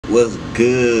What's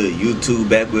good, YouTube?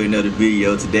 Back with another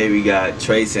video. Today we got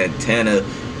Tre Santanaa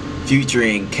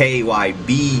featuring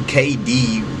KYB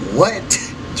KD. What?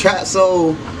 Trap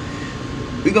Soul.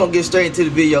 We gonna get straight into the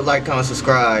video. Like, comment,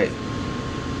 subscribe.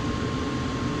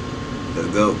 Let's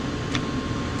go.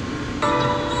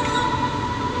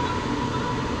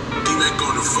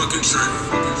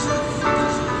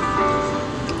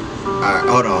 Alright,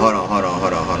 hold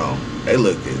on. They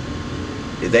look good.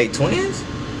 Is they twins?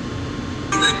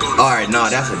 Alright, no,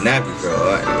 that's a nappy girl.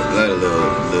 Alright, let a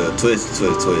little twist.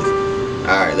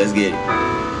 Alright, let's get it.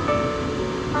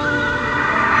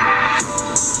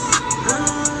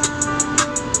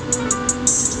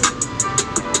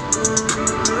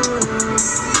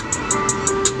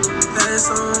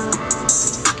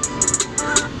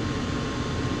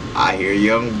 I hear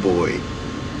young boy.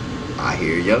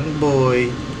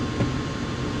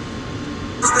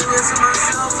 Thinking to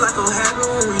myself like what happened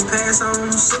when we pass on.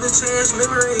 Should've changed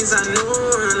memories I knew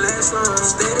wouldn't last long.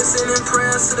 Steady sending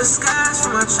prayers to the skies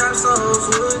for my trap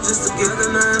souls. Wood just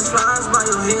together, nine flies by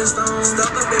your headstone.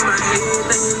 Stuck up in my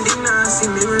head, thinking deep now I see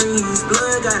memories.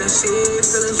 Blood got a shed,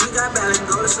 feelings we got bad and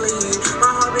go to sleep. My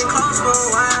heart been closed for a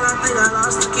while, I think I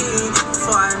lost the key.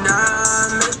 Before I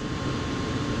die,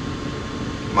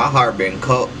 my heart been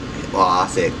cold. Well, I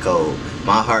said cold.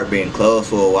 My heart been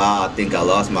closed for a while. I think I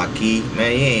lost my key.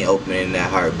 Man, you ain't opening that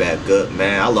heart back up,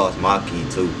 man. I lost my key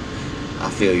too.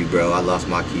 I feel you, bro. I lost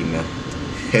my key, man.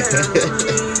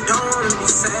 don't wanna be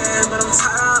sad, but I'm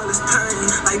tired of all this pain.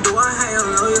 Like, do I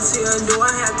have loyalty or do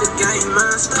I have to gain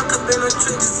mine? Stuck up in a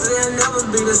trick, it'll never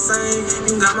be the same.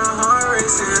 You got my heart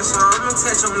racing, so I'ma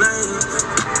touch your name.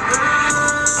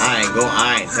 I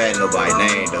ain't tagging nobody's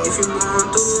name though. If you going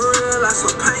through the real, I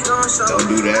swear pain gon' show. Don't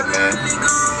do that, man.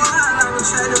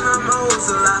 Trading my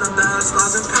modes, a lot of battle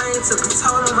scars and pain took a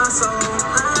toll on my soul.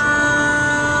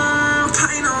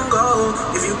 Pain don't go.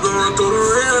 If you going through the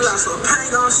real, I swear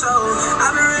pain gon' show.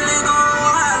 I've been really going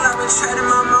wild, I've been trading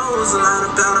my modes, a lot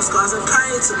of battle scars and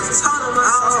pain took a toll on my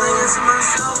soul. I was thinking to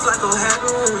myself like what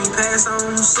happened when we pass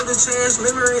on. Should've changed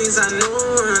memories I knew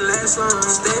wouldn't last long.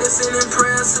 Steady sending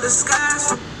prayers to the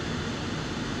skies.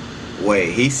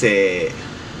 Wait, he said,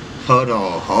 hold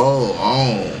on,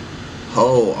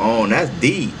 that's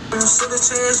deep. Should've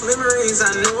changed memories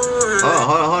I knew.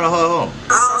 Hold on.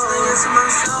 I was thinking to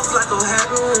myself like what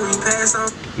happened when we pass on.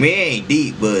 Me ain't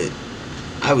deep, but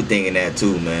I was thinking that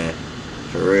too, man.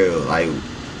 For real, like,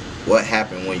 what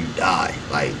happened when you die?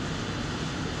 Like,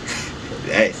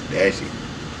 that shit.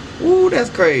 Ooh, that's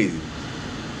crazy.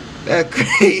 That's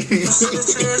crazy. Should've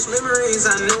changed memories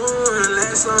I knew wouldn't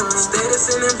last long. Steady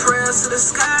sending prayers to the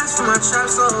skies for my trap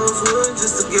souls. Wood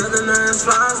just together, nine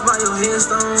flies by your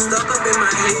headstone. Stuck up in my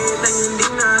head, thinking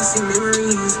deep now I see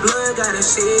memories. Blood got a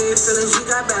shed, feelings we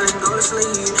got bad and go to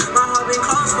sleep. My heart been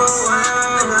closed for a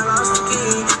while, and I lost the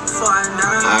key before I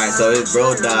died. Alright, so his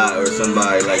bro died or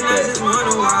somebody like that.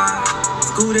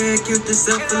 School that killed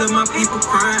itself, full of my people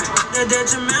crying. That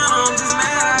detrimental, I'm just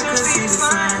mad I couldn't see the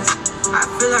signs. I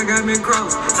feel like I've been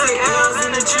crossed. Take L's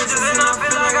in the trenches and I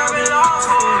feel like I've been lost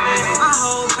for a minute. My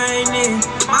whole pain in,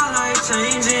 my life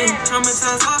changing.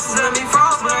 Traumatized losses let me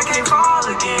froze, but I can't fall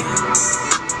again.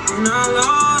 And I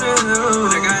love the hell,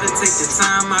 but I gotta take the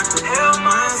time out to help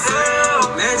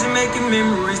myself. Imagine making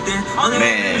memories then. Only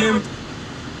Man,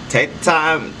 take the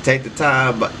time,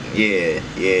 but yeah.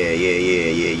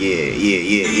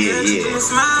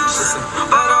 Smile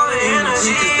about all the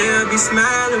energy, cause they'll be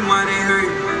smiling while they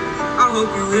hurt. I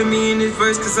hope you hear me in this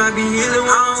verse, cause I be healing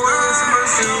when I'm words to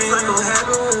myself. Like what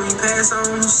happened when we pass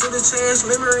on. Should've changed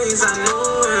memories I knew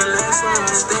wouldn't last long.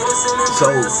 Steady sending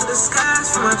prayers to the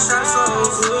skies for my trap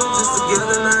souls. Wood just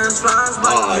together, nine flies by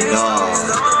your headstone.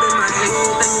 Stuck up in my head,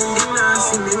 thinking deep now I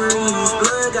see memories.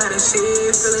 Blood got a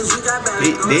shed, feelings we got bad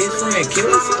and go to sleep.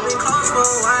 My heart been closed for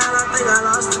a while, I think I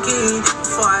lost the key.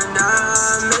 Before I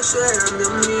die, make sure they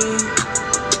remember me.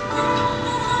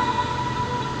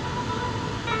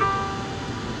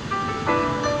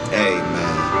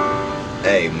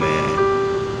 Hey man,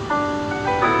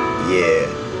 yeah.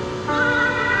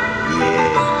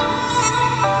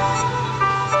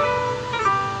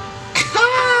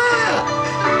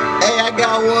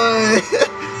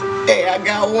 Hey, I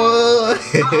got one.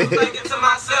 I was thinking to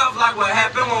myself like what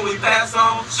happened when we pass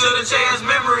on. Should've changed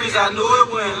memories, I knew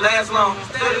it wouldn't last long.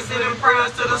 Steady sending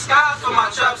prayers to the skies for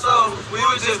my trap souls. We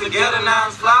were just together, now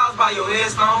it's flowers by your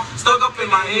headstone. Stuck up in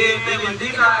my head, thinking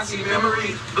deep now I see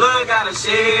memories. Blood got a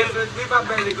shed, if I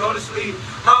barely go to sleep.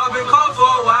 I've been close for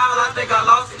a while, I think I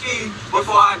lost the key.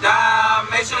 Before I die,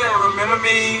 make sure they remember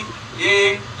me.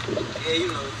 Yeah,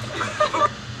 you know.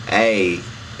 Hey.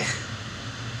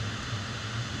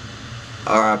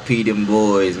 R.I.P. them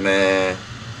boys, man.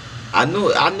 I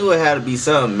knew it had to be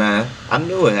something, man. I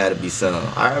knew it had to be something.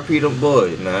 RIP them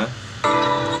boys, man.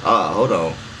 Hold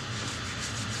on.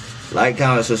 Like,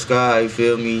 comment, subscribe, you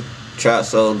feel me? Trap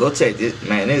Soul, go check this,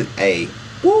 man. This, hey,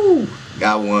 woo,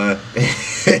 got one.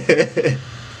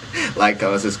 Like,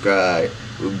 comment, subscribe.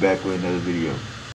 We'll be back with another video.